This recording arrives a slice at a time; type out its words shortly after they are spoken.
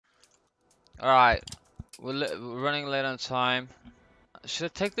Alright, we're running late on time. Should I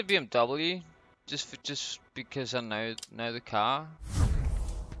take the BMW? Just because I know the car?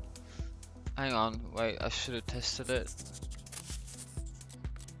 Hang on, wait, I should have tested it.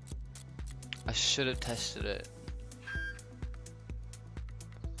 I should have tested it.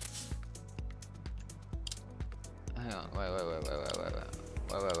 Hang on, wait.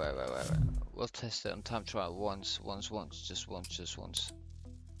 We'll test it on time trial once, just once.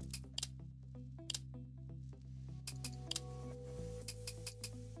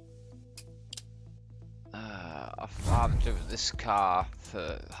 I haven't driven this car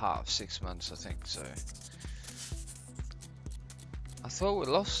for half 6 months, I think, so. I thought we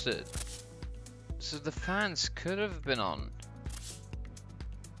lost it. So the fans could have been on.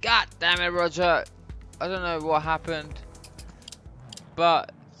 God damn it, Roger! I don't know what happened,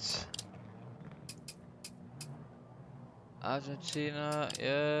 but Argentina,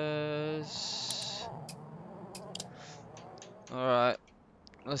 yes. Alright,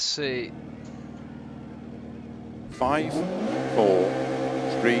 let's see. 5,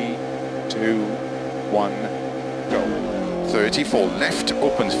 4, 3, 2, 1, go. 34 left,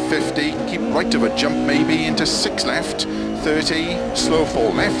 opens 50, keep right of a jump maybe into 6 left, 30, slow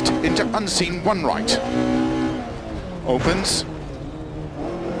 4 left, into unseen 1 right. Opens,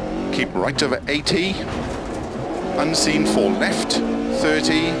 keep right over 80, unseen 4 left,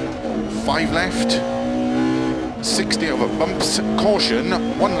 30, 5 left, 60 over bumps, caution,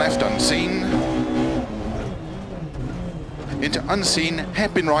 1 left unseen, into unseen,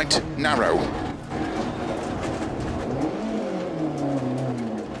 hairpin right, narrow.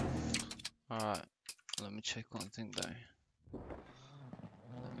 Alright, let me check one thing though.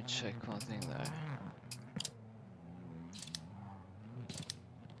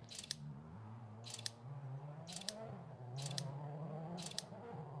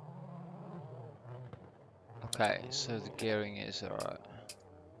 Okay, so the gearing is alright.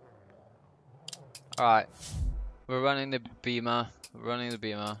 Alright, we're running the Beamer.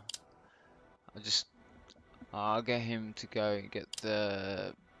 I'll get him to go and get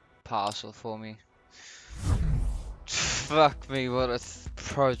the parcel for me. Fuck me, what a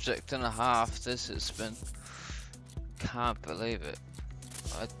project and a half this has been. Can't believe it.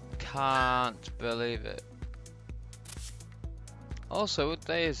 I can't believe it. Also, what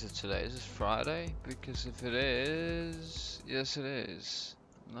day is it today? Is it Friday? Because if it is... Yes, it is.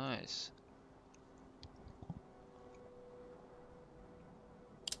 Nice.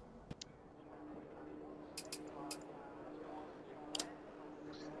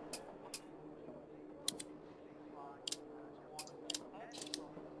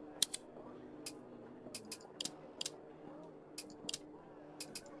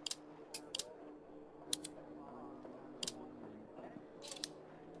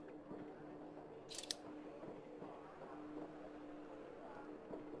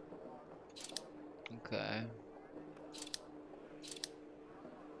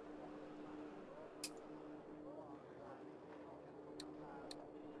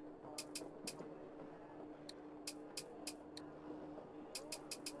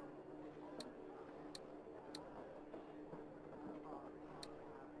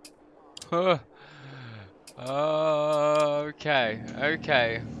 Okay.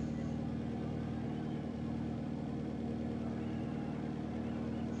 Okay.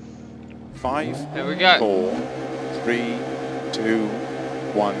 5, Here we go. 4, 3, 2,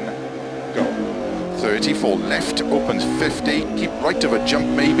 1, go. 34 left, opens 50, keep right of a jump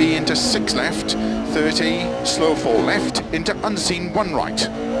maybe into 6 left, 30, slow 4 left, into unseen 1 right.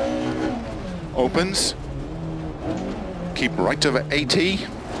 Opens, keep right over 80,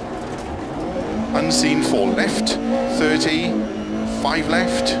 unseen 4 left, 30, 5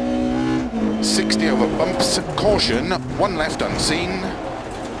 left, 60 over bumps, caution, 1 left unseen.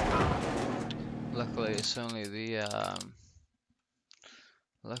 Luckily,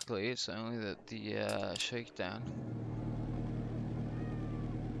 it's only the shakedown.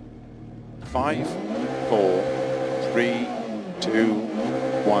 5, 4, 3, 2,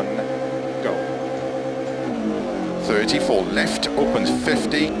 1, go. 34 left, opens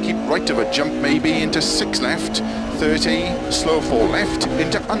 50, keep right of a jump maybe into 6 left, 30, slow 4 left,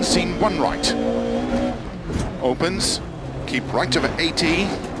 into unseen 1 right. Opens, keep right of 80,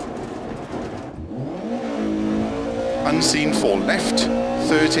 unseen 4 left,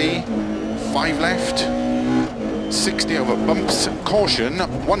 30, 5 left, 60 over bumps, caution,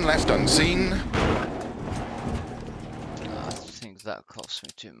 1 left unseen. I think that cost me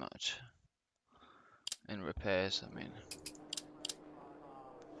too much. In repairs, I mean.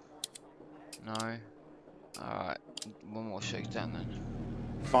 No. Alright, one more shakedown then.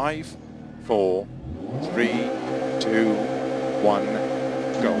 5, 4, 3, 2, 1,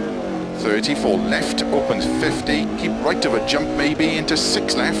 go. 30, 4 left, opens 50, keep right of a jump maybe into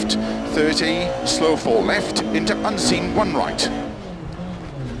 6 left, 30, slow 4 left, into unseen 1 right.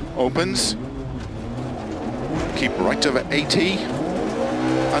 Opens, keep right over 80,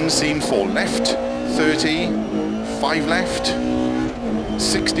 unseen 4 left, 30, 5 left,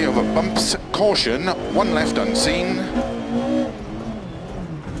 60 over bumps, caution, 1 left unseen,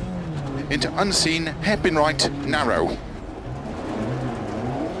 into unseen, hairpin right, narrow,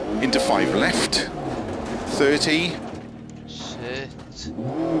 into 5 left, 30, Shit.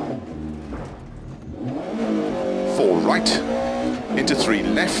 4 right, into 3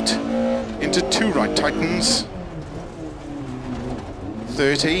 left, into 2 right tightens,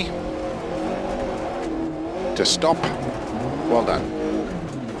 30, to stop, well done.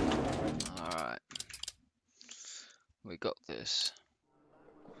 Alright. We got this.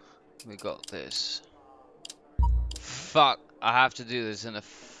 We got this. Fuck, I have to do this in a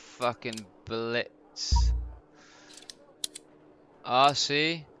fucking blitz.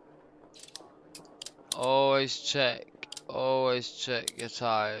 RC. Always check your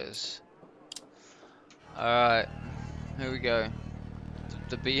tires. Alright, here we go.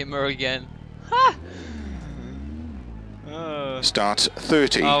 The beamer again. Ha! Starts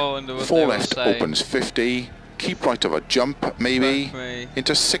 30, I wonder what 4 they will left, say. opens 50, keep right of a jump maybe, Fuck me.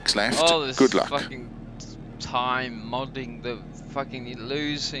 into 6 left, All this good luck. fucking time modding the fucking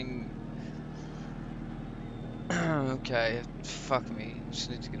losing. Okay, fuck me. Just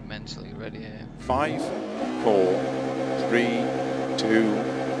need to get mentally ready here. 5, 4, 3, 2,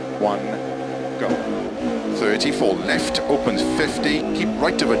 1, go. 34 left, opens 50, keep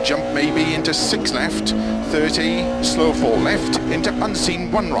right of a jump maybe into 6 left, 30, slow 4 left, into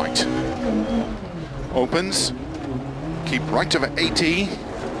unseen 1 right. Opens, keep right of 80,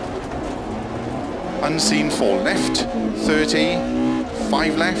 unseen 4 left, 30,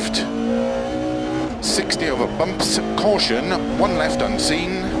 5 left, 60 over bumps, caution, 1 left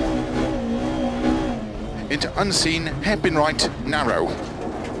unseen, into unseen, hairpin right, narrow,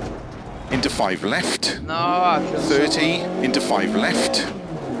 into 5 left, No, I killed 30, into 5 left,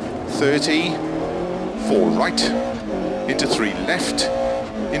 30, 4 right, into 3 left,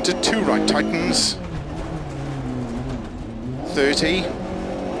 into 2 right tightens, 30,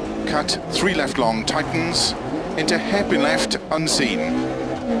 cut, 3 left long tightens, into hairpin left, unseen.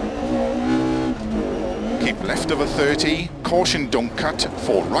 Keep left over 30, caution don't cut,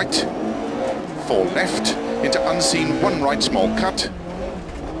 4 right, 4 left, into unseen 1 right small cut,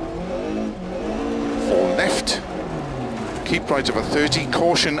 4 left, keep right over 30,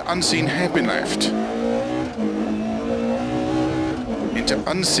 caution unseen hairpin left, into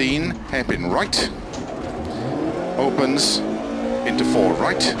unseen hairpin right, opens, into 4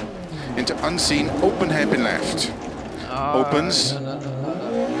 right, into unseen open hairpin left, opens, no.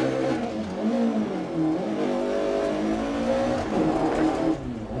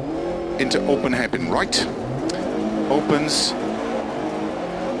 into open hairpin right, opens,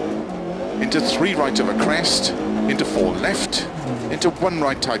 into 3 right of a crest, into 4 left, into 1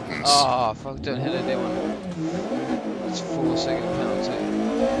 right tightens. Oh, fuck, don't hit anyone. It's 4-second penalty.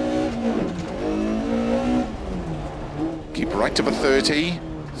 Keep right of a 30,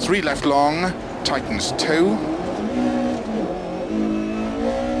 3 left long, tightens 2,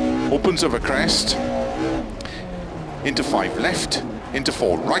 opens over crest, into 5 left, into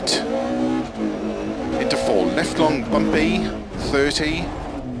 4 right, into 4 left long bumpy, 30,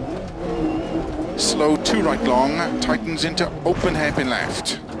 slow 2 right long, tightens into open hairpin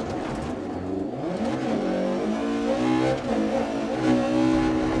left.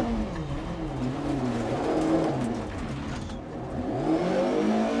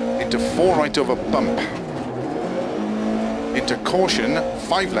 Into 4 right over bump. Into caution,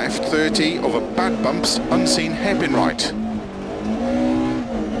 5 left, 30 over bad bumps, unseen hairpin right.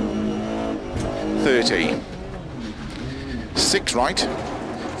 30. 6 right,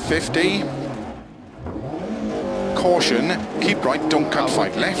 50. Caution, keep right, don't cut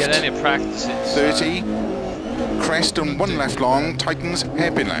 5 left. Get any practice in, 30. Crest and 1 left long, tightens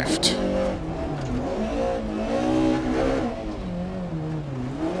hairpin left.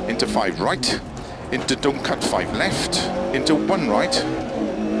 Into 5 right, into don't cut 5 left, into 1 right.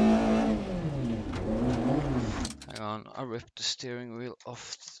 Hang on, I ripped the steering wheel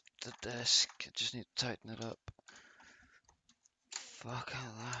off the desk. I just need to tighten it up. Fuck, how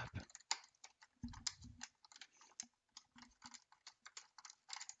that happened.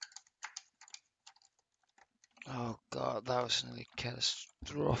 Oh god, that was nearly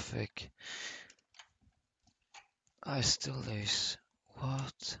catastrophic. I still lose.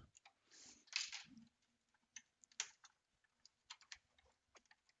 What?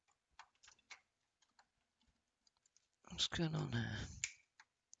 going on here?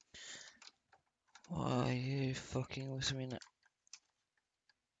 Why are you fucking with me now?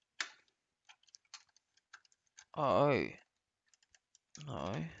 Oh.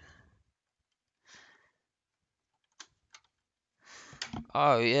 No.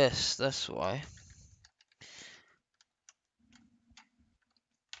 Oh, yes, that's why.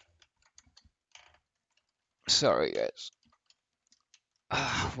 Sorry, guys.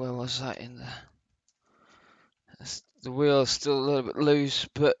 Where was that in there? The wheel's still a little bit loose,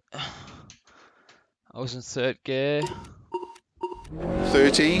 but I was in third gear.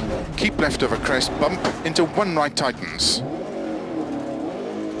 30, keep left of a crest bump, into 1 right tightens.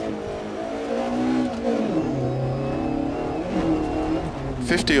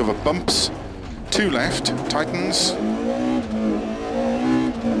 50 over bumps, 2 left, tightens.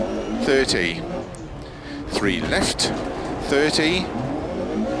 30, 3 left, 30,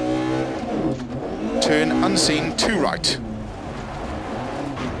 turn unseen, 2 right.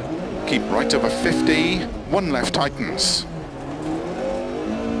 Keep right over 50, 1 left tightens.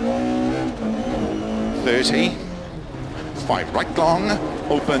 30, 5 right long,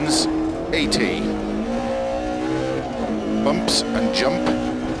 opens, 80. Bumps and jump,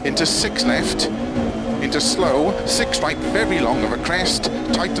 into 6 left, into slow, 6 right, very long of a crest,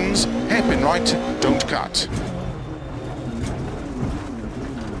 tightens, hairpin right, don't cut.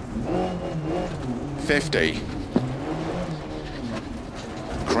 50.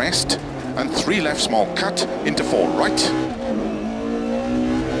 Crest, and 3 left small cut, into 4 right.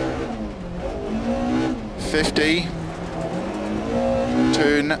 50.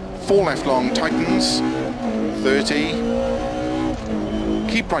 Turn, 4 left long, tightens. 30.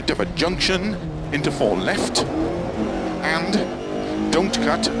 Keep right of a junction, into 4 left. And don't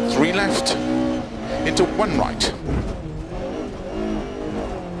cut, 3 left, into 1 right.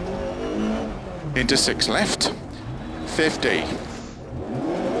 Into 6 left, 50.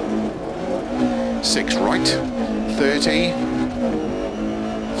 6 right, 30.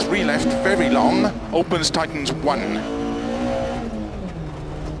 3 left, very long, opens, tightens 1.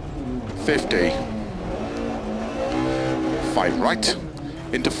 50. 5 right,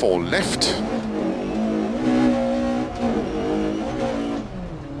 into 4 left.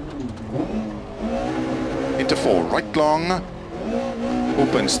 Into 4 right long,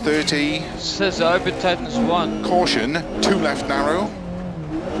 opens 30. Says open tightens 1. Caution, 2 left narrow.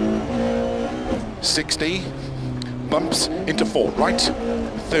 60. Bumps into 4 right.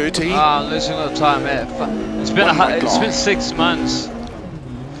 30. I'm losing a lot of time here. It's been 6 months.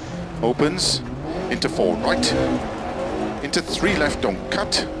 Opens into 4 right. Into 3 left, don't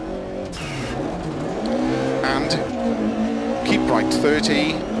cut. And keep right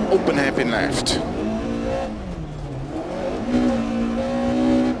 30. Open hairpin left.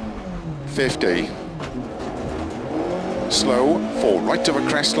 50. Slow, 4 right of a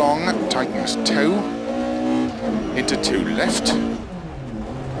crest long, tightens 2. Into 2 left.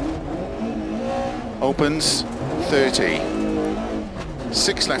 Opens 30.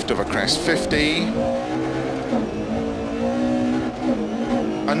 6 left of a crest, 50.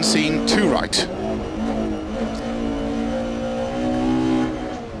 Unseen 2 right.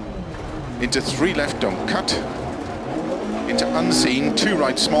 Into 3 left, don't cut. Into unseen 2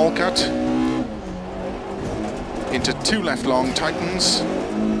 right, small cut. Into 2 left long, tightens.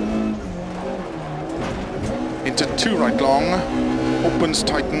 Into 2 right long, opens,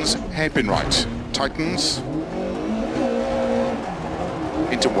 tightens, hairpin right, tightens.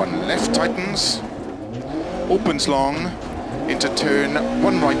 Into 1 left, tightens. Opens long, into turn,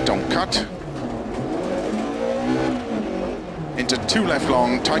 1 right, don't cut. Into 2 left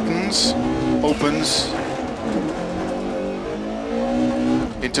long, tightens, opens.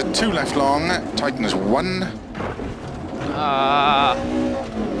 Into 2 left long, tightens 1.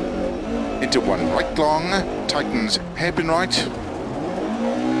 Into 1 right long, tightens hairpin right.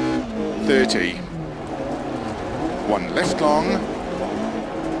 30. 1 left long.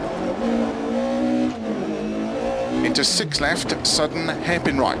 Into 6 left, sudden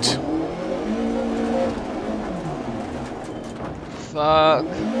hairpin right. Fuck.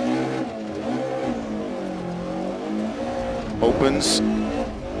 Opens.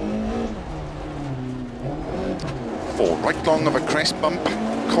 4 right long of a crest bump.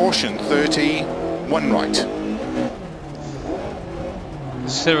 Caution 30. 1 right.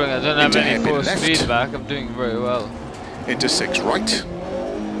 Considering I don't have Into any hairpin force left. feedback, I'm doing very well. Into 6 right.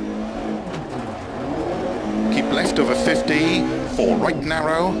 Keep left over 50. 4 right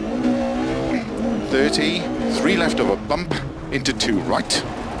narrow. 30. 3 left over bump. Into 2 right.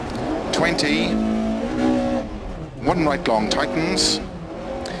 20. 1 right long tightens.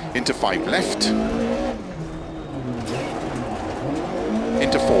 Into 5 left.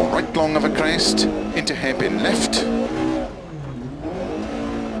 into 4 right long of a crest, into hairpin left,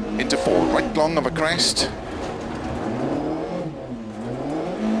 into 4 right long of a crest,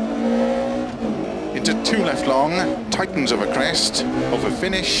 into 2 left long, tightens of a crest, over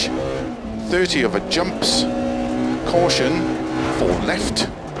finish, 30 over jumps, caution, 4 left.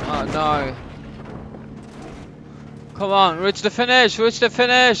 Oh no. Come on, reach the finish, reach the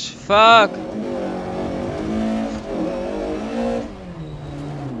finish, fuck.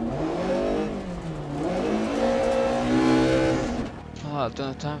 Oh, I don't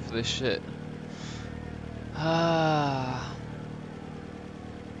have time for this shit. Ah.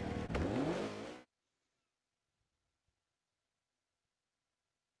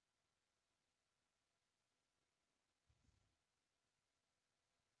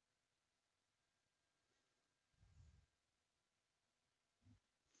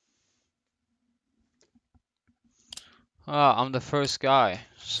 I'm the first guy,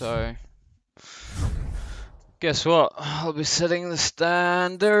 so guess what? I'll be setting the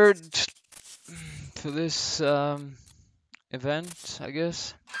standard for this event, I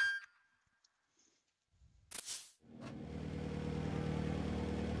guess.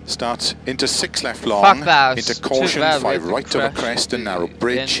 Starts into 6 left long, Fuck that, into too caution, bad 5 with right the of a crash crest and at narrow the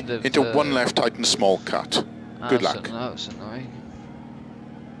bridge, end of into the- 1 left tighten small cut. Good luck. That was annoying.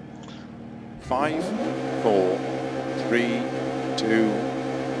 5, 4, 3, 2,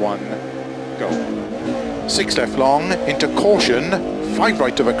 1, go. 6 left long, into caution, 5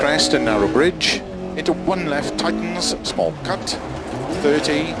 right of a crest and narrow bridge, into 1 left tightens, small cut,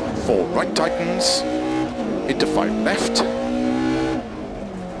 30, 4 right tightens, into 5 left,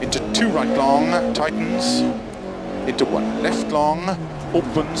 into 2 right long, tightens, into 1 left long,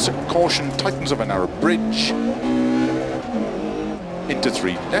 opens, caution, tightens of a narrow bridge, into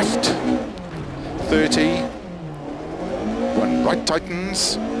 3 left, 30, 1 right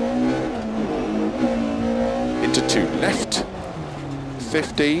tightens, into 2 left,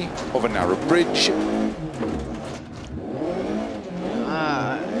 50, over narrow bridge,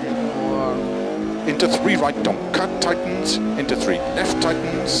 into 3 right don't cut tightens, into 3 left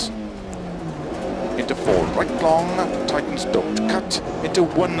tightens, into 4 right long, tightens don't cut, into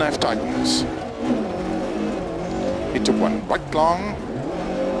 1 left tightens, into 1 right long,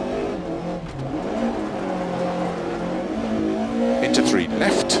 into 3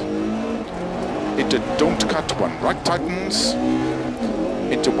 left, into don't cut 1 right tightens,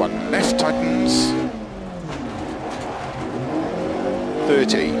 into 1 left tightens,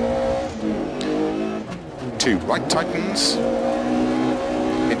 30, 2 right tightens,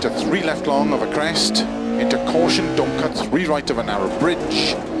 into 3 left long of a crest, into caution, don't cut 3 right of a narrow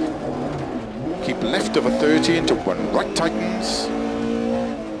bridge, keep left of a 30, into 1 right tightens,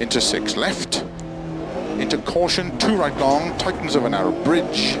 into 6 left, into caution, 2 right long, tightens of a narrow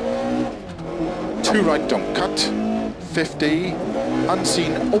bridge, 2 right don't cut, 50,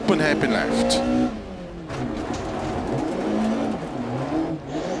 unseen, open hairpin left.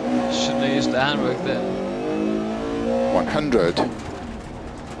 Shouldn't have used the handbrake there. 100.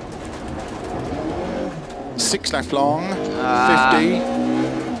 6 left long, 50.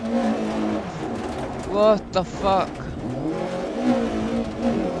 What the fuck?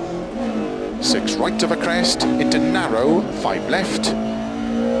 6 right of a crest, into narrow, 5 left.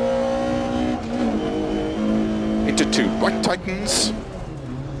 Into 2 right tightens.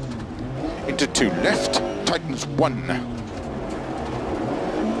 Into 2 left, tightens 1.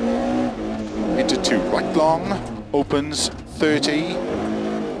 Into 2 right long, opens 30.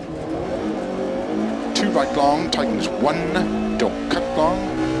 2 right long, tightens 1, don't cut long.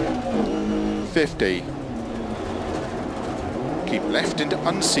 50. Keep left into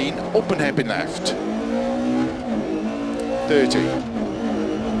unseen, open hairpin left. 30.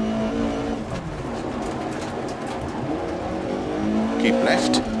 Keep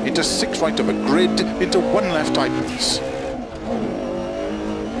left into 6 right of a grid, into 1 left tightens.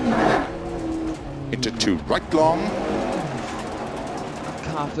 Into 2 right long. I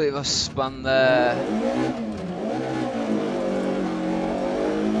can't believe I spun there.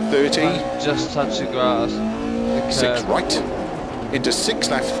 30. I just touched the grass. The 6 curb. right. Into 6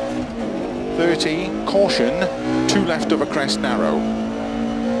 left. 30. Caution. 2 left of a crest narrow.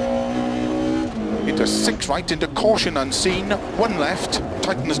 Into 6 right. Into caution unseen. 1 left.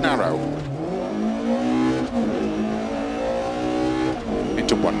 Tightens narrow.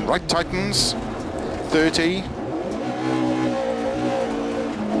 Into 1 right tightens. 30.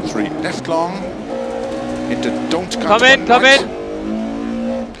 3 left long. Into don't cut. Come in, 1 come right. in.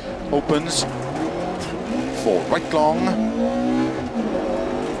 Opens. 4 right long.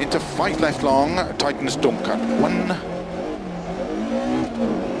 Into 5 left long. Tightens don't cut. 1.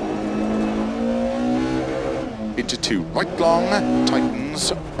 into 2 right long,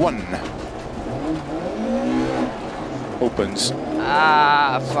 tightens 1. Opens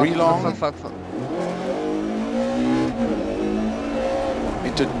Ah, 3 long. fuck.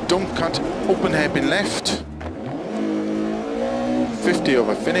 Into don't cut, open hairpin left. 50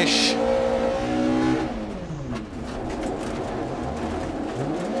 over finish.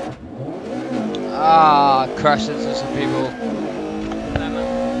 Ah, crashed into some people.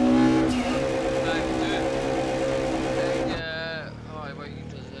 Jeg var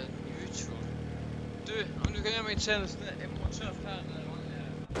egentlig neutral. Du, om du kan gjøre meg en tjeneste, jeg må kjøre ferdig den vanlige.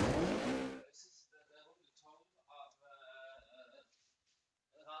 Jeg synes det er rolig tall av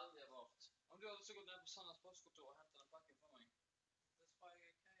rallyet vårt. Om du hadde så gått ned på Sanders postkontor og hentet den pakken for meg.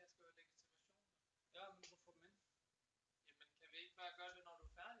 Det tror jeg skal jo legitimasjon. Ja, men så får du min. Ja, men kan vi ikke bare gøre det, når du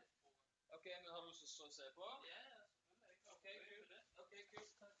er færdig? Ok, men har du lyst til at stå og se på? Ja, selvfølgelig. Ok,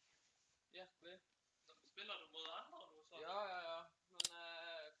 kult. Hjertelig. Spiller du mod andre, du så? Ja. Men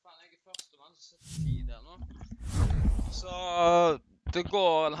faen, jeg er førstemann som setter tid der nå. Så det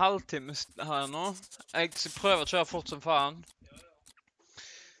går en halvtime her nå. Jeg skal prøve å kjøre fort som faen.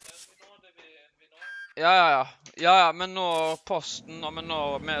 Ja, men nå posten, og men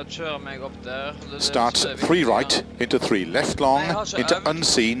nå med å kjøre meg opp der. Start 3 right, into 3 left long, into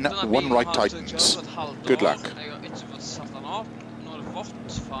unseen, 1 right tightens. Good luck. Jeg har ikke fått satt den opp. Nå er det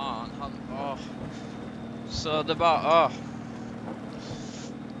vått, faen. Så det bare,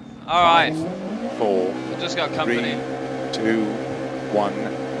 Alright. 4, Just got company. 3, 2, 1,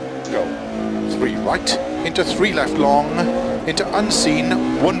 go. 3 right, into 3 left long, into unseen,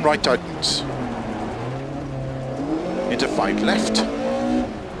 1 right tightens. Into 5 left,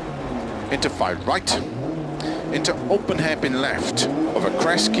 into 5 right, into open hairpin left, over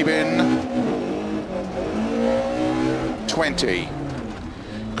crest, keep in, 20,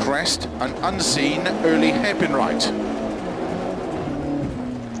 crest and unseen, early hairpin right,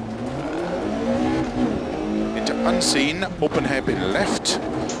 into unseen, open hairpin left,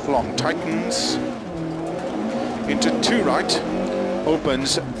 long tightens, into 2 right,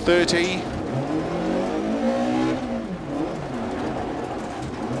 opens 30,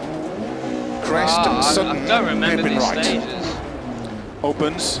 crest, sudden, hairpin right. Stages.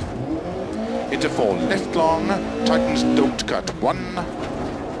 Opens, into 4 left long, tightens, don't cut, 1.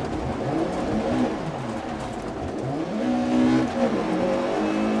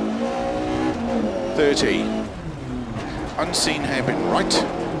 Unseen hairpin right.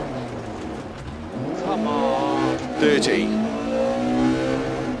 Come on. 30.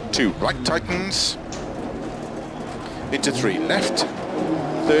 2 right tightens. Into 3 left.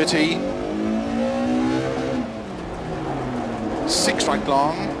 30. 6 right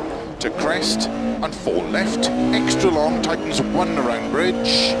long to crest and 4 left. Extra long tightens 1 around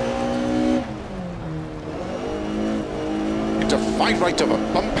bridge. Into 5 right of a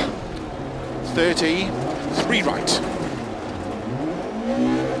bump. 30. 3 right.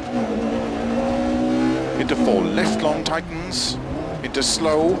 Into 4 left long tightens. Into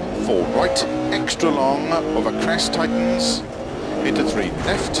slow 4 right. Extra long over crest tightens. Into 3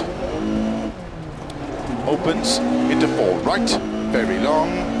 left. Opens into 4 right, very long,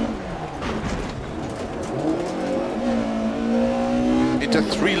 into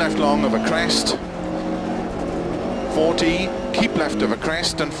 3 left long of a crest, 40, keep left of a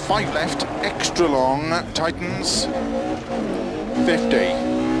crest and 5 left, extra long, tightens, 50.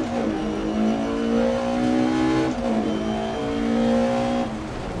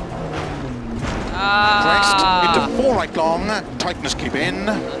 Crest into 4 right long, tightens keep in.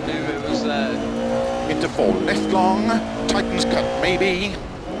 I knew it was there. Into 4 left long, tightens cut maybe,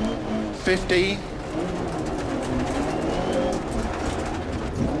 50.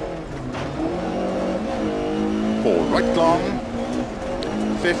 Four right long,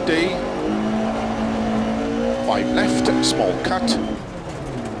 50. 5 left, small cut.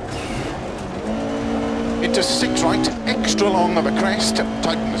 Into 6 right, extra long of a crest,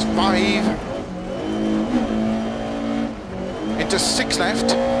 tightens 5. Into 6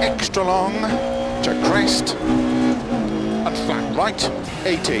 left, extra long. To crest and flat right,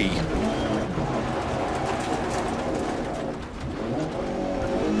 80.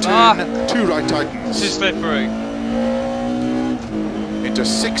 Turn 2 right tightens. Too slippery. Into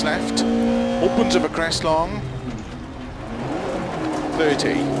 6 left, opens of a crest long,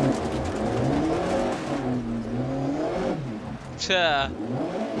 30. Chair.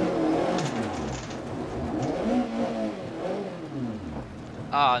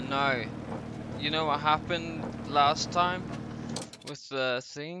 Ah, no. You know what happened last time with the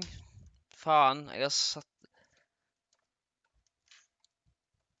thing? Faen, jeg har satt...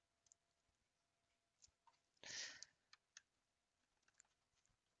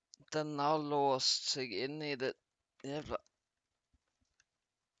 Den har låst seg inn i det jævla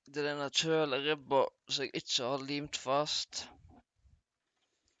denne kjøleribba som jeg ikke har limt fast.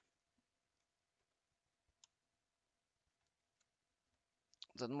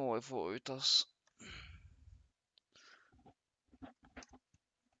 Den må jeg få ut, ass.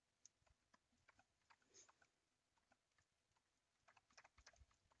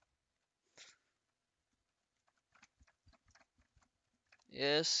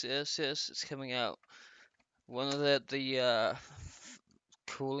 Yes, it's coming out. One of the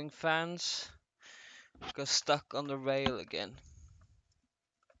cooling fans got stuck on the rail again.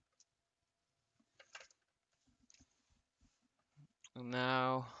 And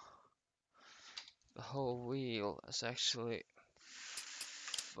now the whole wheel is actually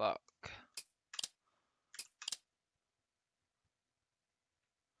fuck.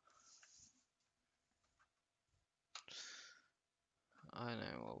 I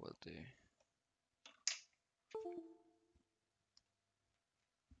know what we'll do.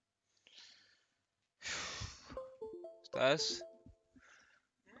 Guys,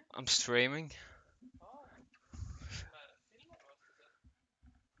 I'm streaming.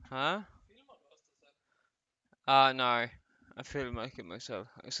 Huh? No. I feel like it myself.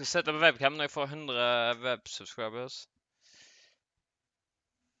 Jeg skal sette på webcam når jeg får 100 web subscribers.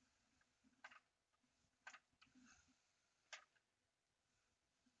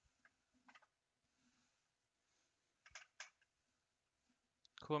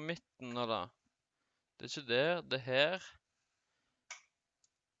 Hvor er midten nå da? Det er ikke der, det er her.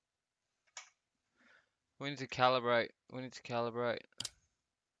 We need to calibrate.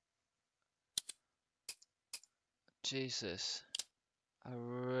 Jesus. I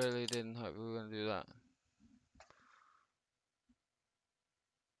really didn't hope we were going to do that.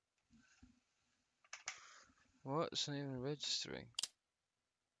 What? It's not even registering.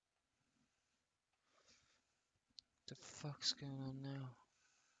 What the fuck's going on now?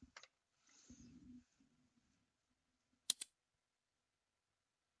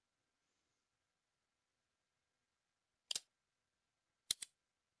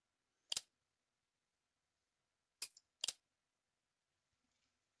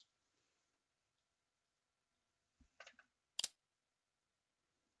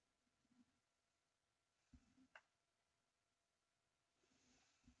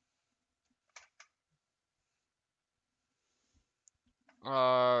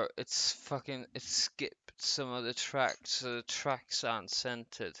 It skipped some of the tracks, so the tracks aren't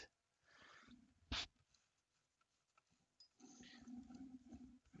centered.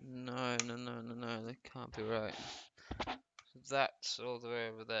 No, that can't be right. So that's all the way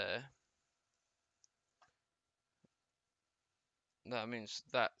over there. That means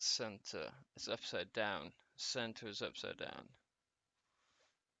that center is upside down. Center is upside down.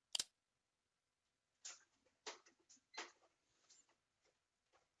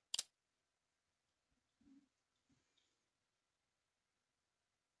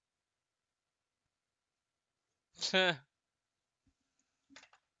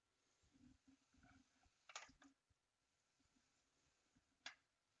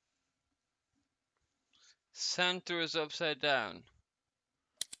 Center is upside down.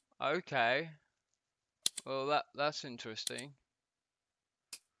 Okay. Well, that's interesting.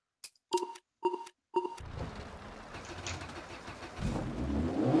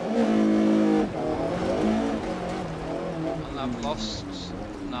 And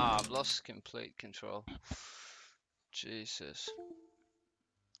I've lost complete control. Jesus.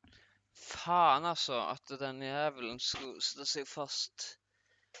 Fan alltså att den jäveln skulle sätta sig fast.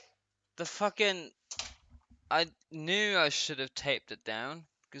 The fucking... I knew I should have taped it down,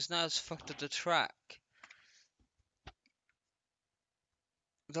 because now it's fucked up the track.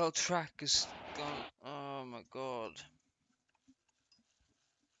 The whole track is gone. Oh my god.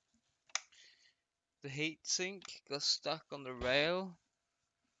 The heatsink got stuck on the rail.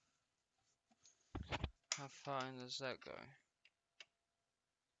 How far in does that go?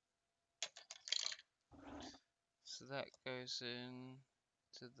 So that goes in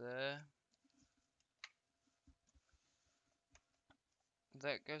to there.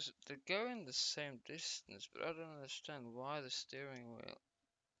 That goes, they go in the same distance, but I don't understand why the steering wheel.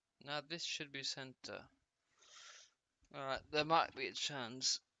 Now this should be center. Alright, there might be a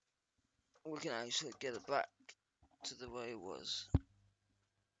chance we can actually get it back to the way it was.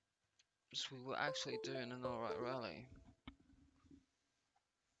 Because we were actually doing an alright rally.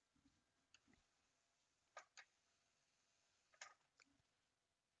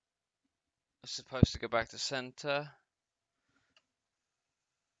 It's supposed to go back to center.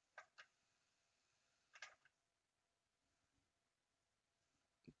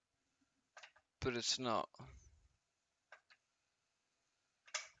 but it's not.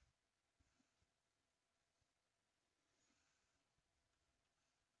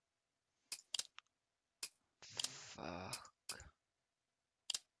 Fuck.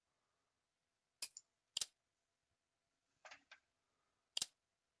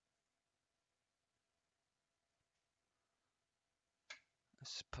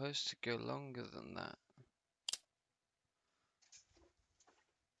 It's supposed to go longer than that.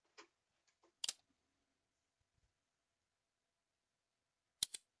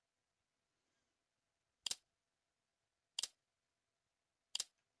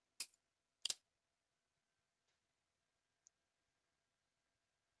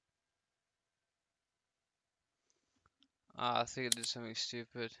 Ah, I think I did something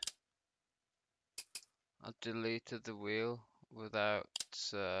stupid. I deleted the wheel without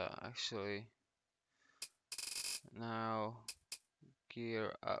actually. Now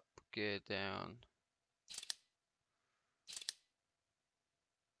gear up, gear down.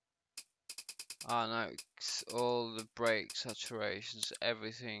 Ah no, it's all the brake saturations,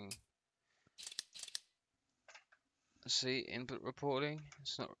 everything. See, input reporting.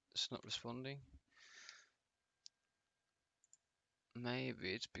 It's not responding.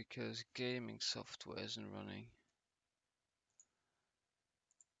 Maybe it's because gaming software isn't running.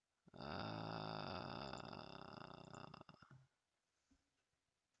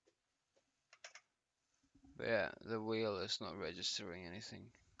 But yeah, the wheel is not registering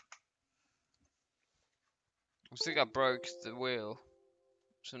anything. I think I broke the wheel,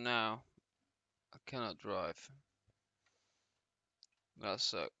 so now I cannot drive. That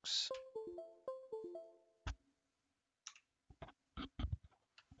sucks.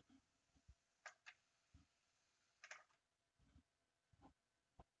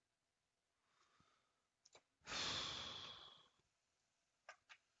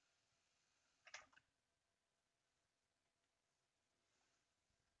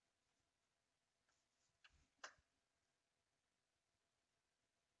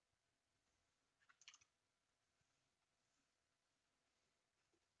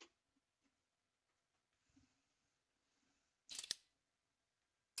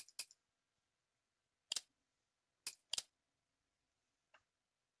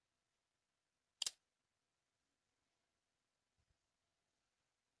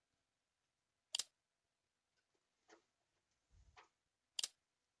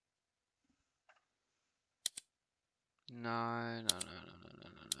 No.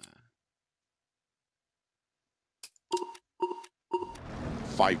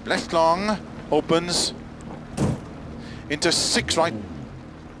 5 left long, opens, into 6 right.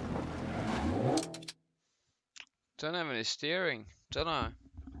 Don't have any steering, don't I?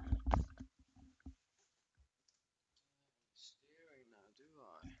 Steering now, do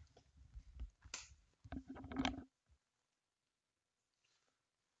I?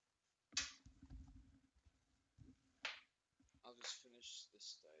 I'll just finish this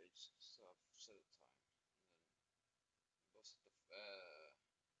stage, so I've set a time. And then was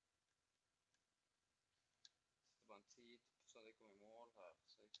det var en tid så hadde jeg kom i mål her,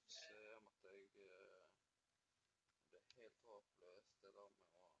 så jeg får se om at jeg det er helt håpløst eller om jeg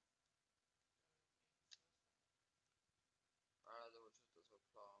må. Nei, det var ikke det som var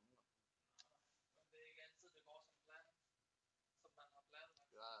planen. Men det er grenser, det går som plan, som man har planen.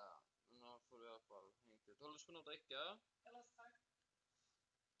 Ja, men nå får du i hvert fall hengt ut. Har du lyst på noe å drikke? Ellers takk.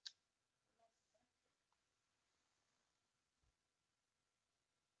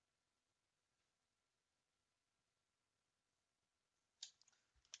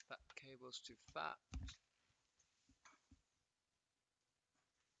 That cable's too fat.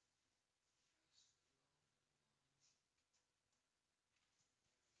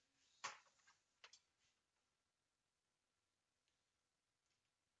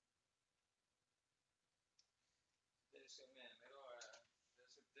 Det jeg skal med meg da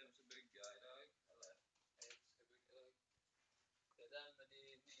det som bygger i dag, eller jeg skal bygge i dag, det er den med de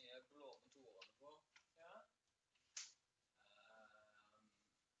nye blå motorene på. Ja.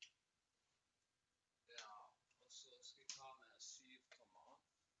 Ja, og så skal jeg ta med 7-tommer.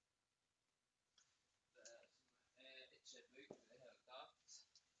 Det som ikke bygd i det hele tatt.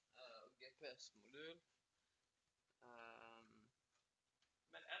 Og GPS-modul.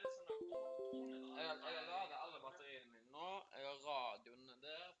 Men er det sånn at jeg har ladet alle batteriene mine nå. Jeg har radioene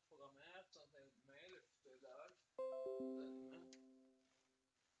der programmert, sånn at jeg er med i lufta i dag.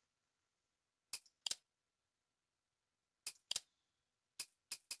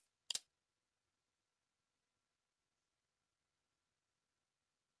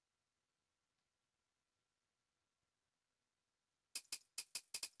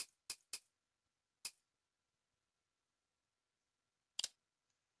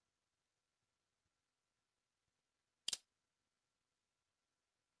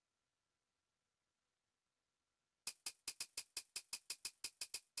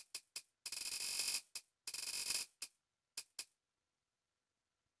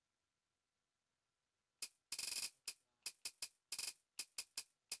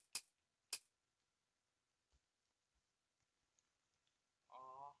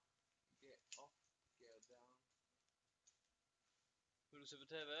 du se på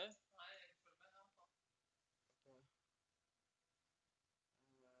TV?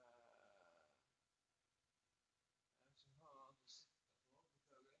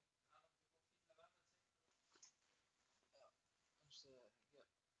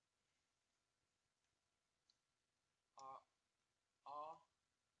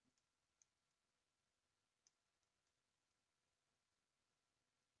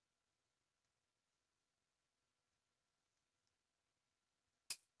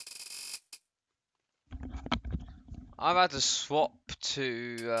 I've had to swap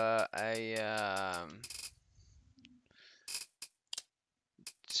to a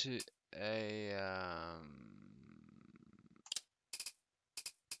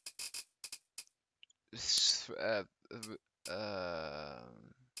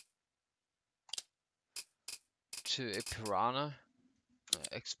Piranha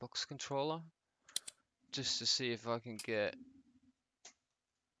Xbox controller, just to see if I can get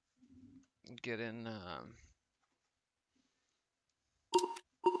in.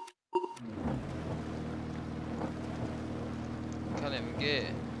 Can't even get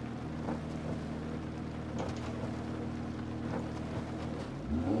it.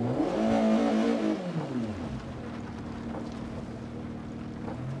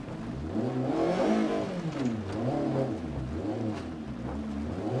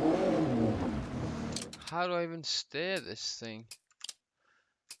 How do I even steer this thing?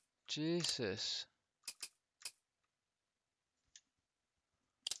 Jesus.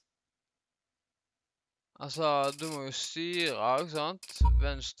 Altså, du må jo styre, ikke sant?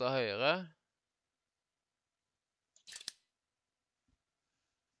 Venstre, høyre.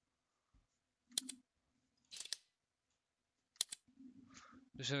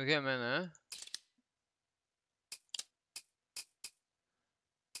 Du skjønner hva jeg mener?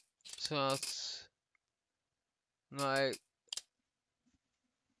 Sånn at når jeg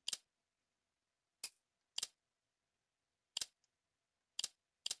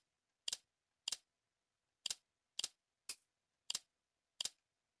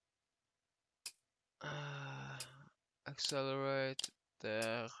accelerate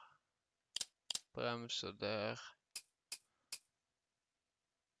der, bremser der,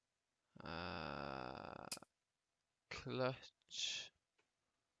 clutch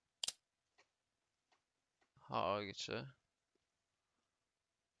har jeg ikke.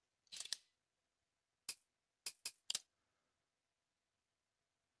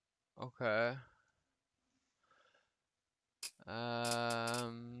 Okay.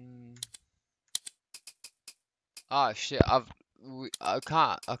 Ah shit! I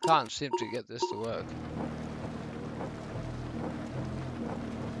can't seem to get this to work.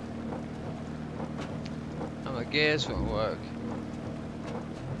 And my gears won't work.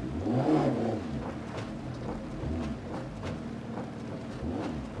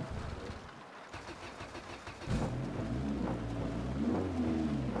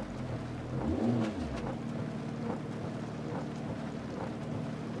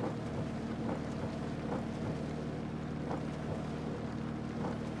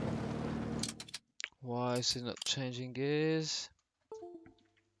 Why is it not changing gears?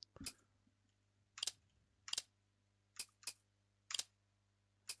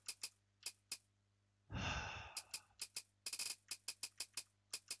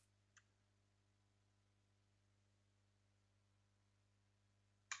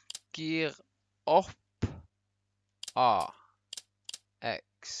 Gear up A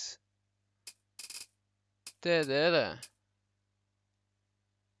X. Det er det.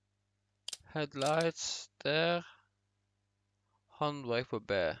 Headlights der. Handbrake på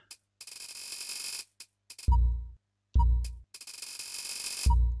B.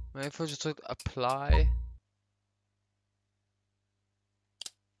 Men jeg får ikke trykt apply.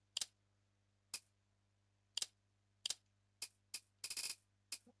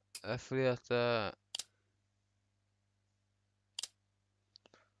 Fordi at ja,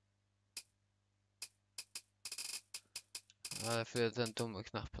 det er fordi at den dumme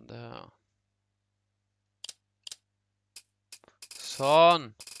knappen der.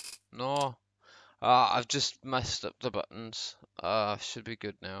 Son! No. I've just messed up the buttons. Should be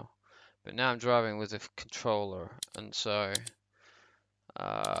good now. But now I'm driving with a controller, and so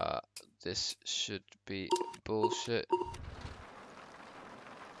this should be bullshit.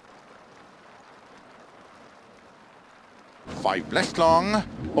 Five left long,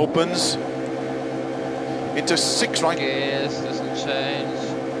 opens into six right. Gears doesn't change.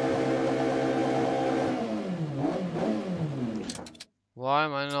 Why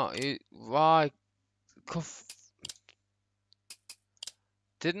am I not? Why?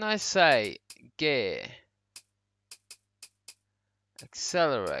 Didn't I say gear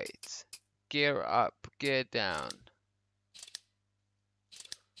Accelerate. Gear up, gear down.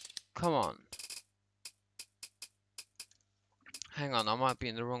 Come on. Hang on, I might be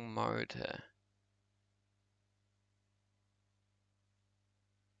in the wrong mode here.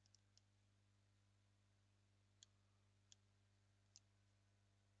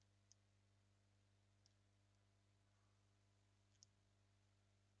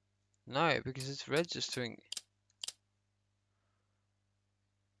 No, because it's registering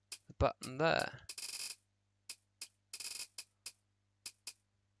the button there.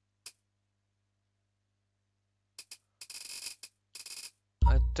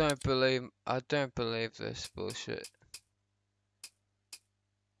 I don't believe this bullshit.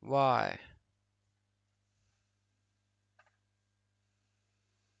 Why?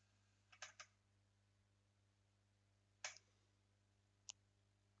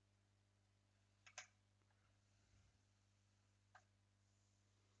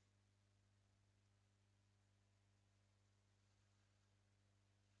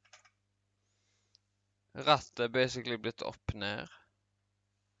 Rattet er basically blitt opp ned.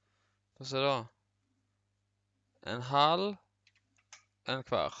 Hva ser da? En halv, en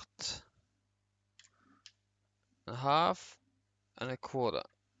kvart. A half, and a quarter.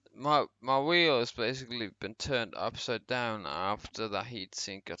 My wheel has basically been turned upside down after that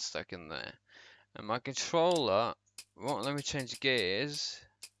heatsink got stuck in there. And my controller won't let me change gears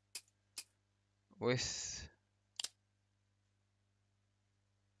with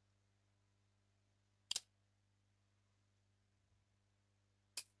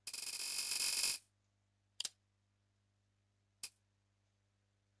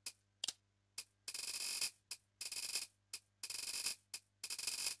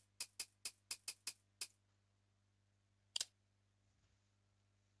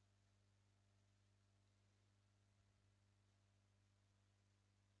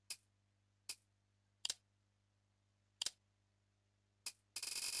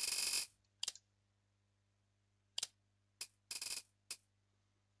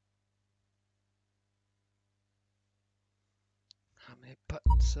how many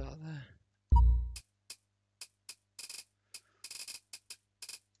buttons are there?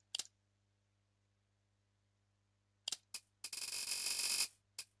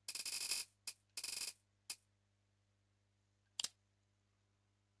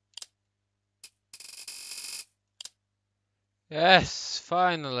 Yes,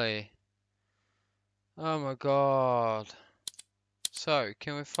 finally. Oh my god. So,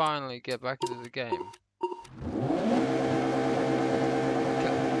 can we finally get back into the game?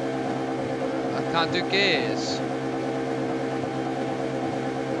 I can't do gears.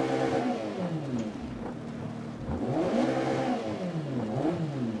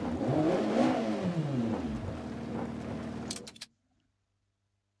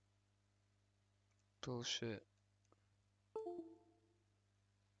 Bullshit.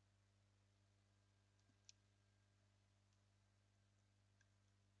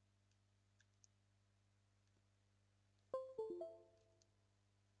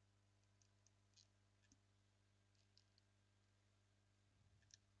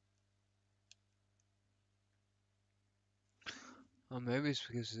 Oh, maybe it's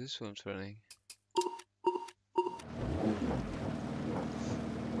because this one's running.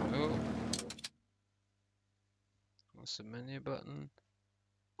 Oh. What's the menu button?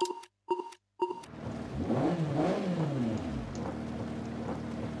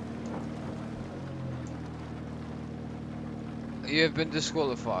 You have been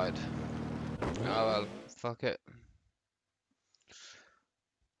disqualified. Oh well, fuck it.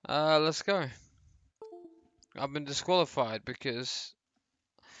 Let's go. I've been disqualified because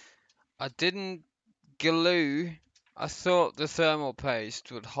I didn't glue. I thought the thermal paste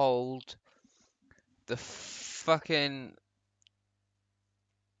would hold the fucking...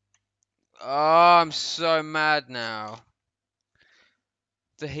 Oh, I'm so mad now.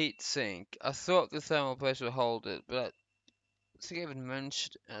 The heat sink. I thought the thermal paste would hold it, but I think I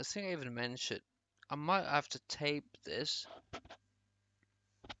even mentioned. I might have to tape this.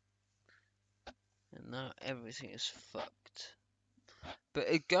 And now everything is fucked. But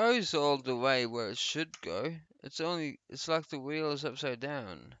it goes all the way where it should go. It's like the wheel is upside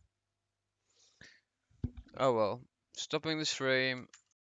down. Oh well. Stopping the stream.